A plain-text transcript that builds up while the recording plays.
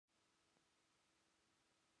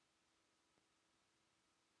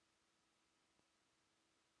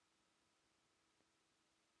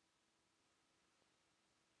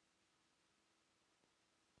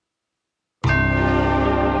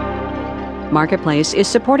Marketplace is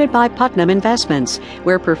supported by Putnam Investments,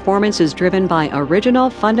 where performance is driven by original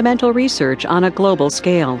fundamental research on a global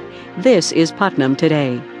scale. This is Putnam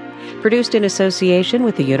Today. Produced in association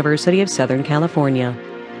with the University of Southern California.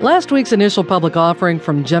 Last week's initial public offering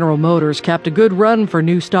from General Motors capped a good run for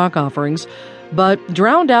new stock offerings, but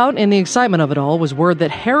drowned out in the excitement of it all was word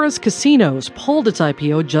that Harrah's Casinos pulled its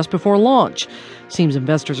IPO just before launch. Seems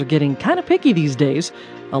investors are getting kind of picky these days.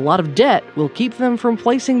 A lot of debt will keep them from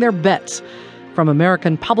placing their bets. From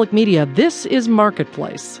American Public Media, this is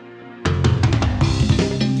Marketplace.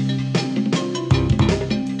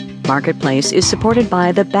 Marketplace is supported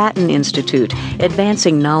by the Batten Institute,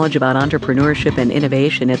 advancing knowledge about entrepreneurship and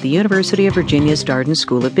innovation at the University of Virginia's Darden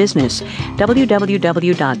School of Business,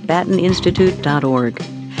 www.batteninstitute.org.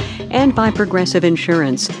 And by Progressive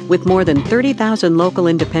Insurance, with more than 30,000 local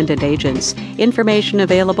independent agents. Information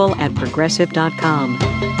available at progressive.com.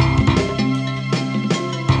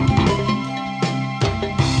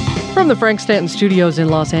 From the Frank Stanton Studios in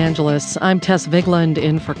Los Angeles, I'm Tess Vigland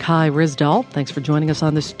in for Kai Ryssdal. Thanks for joining us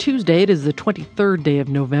on this Tuesday. It is the 23rd day of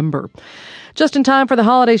November. Just in time for the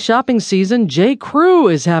holiday shopping season, J. Crew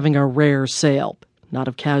is having a rare sale. Not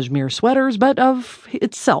of cashmere sweaters, but of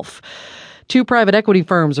itself. Two private equity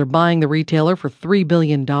firms are buying the retailer for $3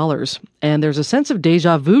 billion. And there's a sense of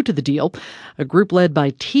deja vu to the deal. A group led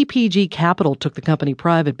by TPG Capital took the company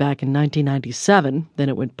private back in 1997. Then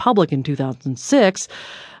it went public in 2006.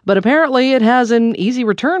 But apparently it has an easy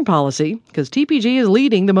return policy because TPG is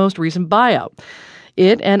leading the most recent buyout.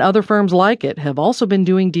 It and other firms like it have also been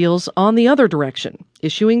doing deals on the other direction,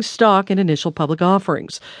 issuing stock in initial public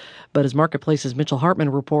offerings. But as Marketplace's Mitchell Hartman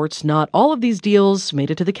reports, not all of these deals made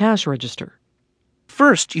it to the cash register.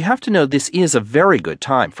 First, you have to know this is a very good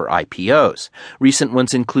time for IPOs. Recent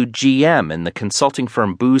ones include GM and the consulting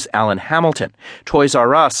firm Booz Allen Hamilton. Toys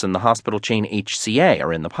R Us and the hospital chain HCA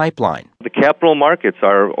are in the pipeline. The capital markets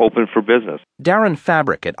are open for business. Darren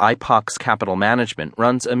Fabric at IPOX Capital Management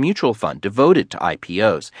runs a mutual fund devoted to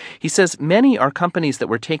IPOs. He says many are companies that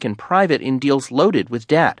were taken private in deals loaded with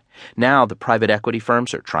debt. Now the private equity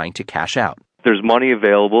firms are trying to cash out. There's money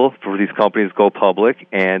available for these companies to go public,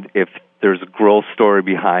 and if there's a growth story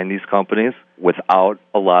behind these companies without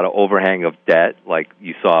a lot of overhang of debt, like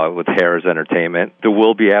you saw with Harrah's Entertainment, there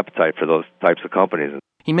will be appetite for those types of companies.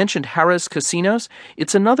 He mentioned Harrah's Casinos.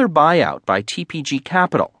 It's another buyout by TPG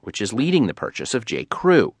Capital, which is leading the purchase of J.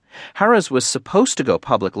 Crew. Harrah's was supposed to go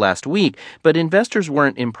public last week, but investors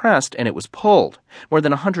weren't impressed and it was pulled. More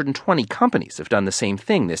than 120 companies have done the same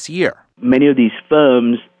thing this year. Many of these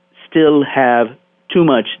firms still have too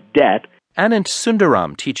much debt. Anant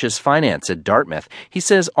Sundaram teaches finance at Dartmouth. He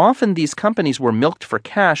says often these companies were milked for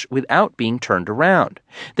cash without being turned around.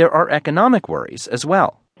 There are economic worries as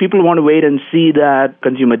well. People want to wait and see that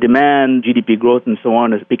consumer demand, GDP growth, and so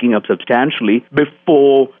on is picking up substantially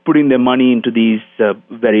before putting their money into these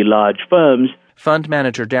very large firms. Fund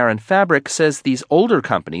manager Darren Fabric says these older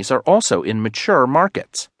companies are also in mature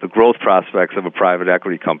markets. The growth prospects of a private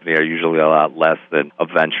equity company are usually a lot less than a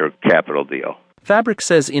venture capital deal. Fabric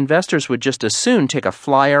says investors would just as soon take a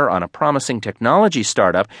flyer on a promising technology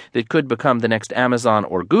startup that could become the next Amazon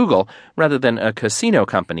or Google rather than a casino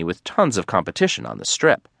company with tons of competition on the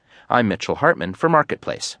Strip. I'm Mitchell Hartman for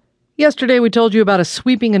Marketplace. Yesterday, we told you about a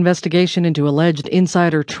sweeping investigation into alleged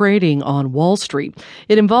insider trading on Wall Street.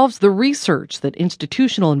 It involves the research that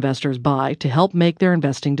institutional investors buy to help make their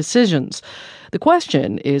investing decisions. The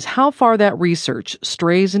question is how far that research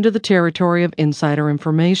strays into the territory of insider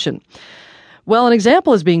information. Well, an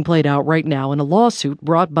example is being played out right now in a lawsuit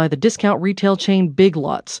brought by the discount retail chain Big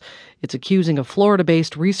Lots. It's accusing a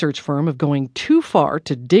Florida-based research firm of going too far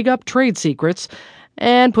to dig up trade secrets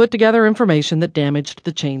and put together information that damaged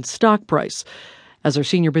the chain's stock price. As our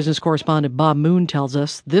senior business correspondent Bob Moon tells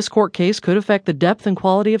us, this court case could affect the depth and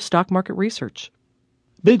quality of stock market research.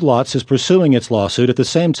 Big Lots is pursuing its lawsuit at the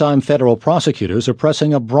same time federal prosecutors are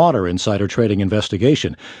pressing a broader insider trading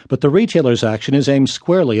investigation. But the retailer's action is aimed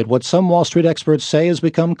squarely at what some Wall Street experts say has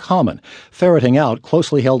become common, ferreting out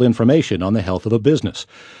closely held information on the health of a business.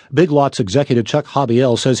 Big Lots executive Chuck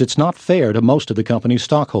Hobbiel says it's not fair to most of the company's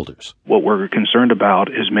stockholders. What we're concerned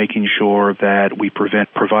about is making sure that we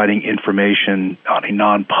prevent providing information on a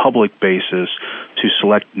non-public basis to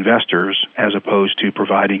select investors as opposed to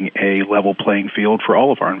providing a level playing field for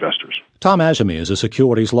all of our investors. Tom Azami is a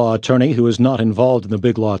securities law attorney who is not involved in the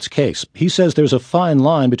Big Lots case. He says there's a fine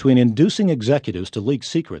line between inducing executives to leak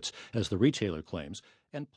secrets, as the retailer claims,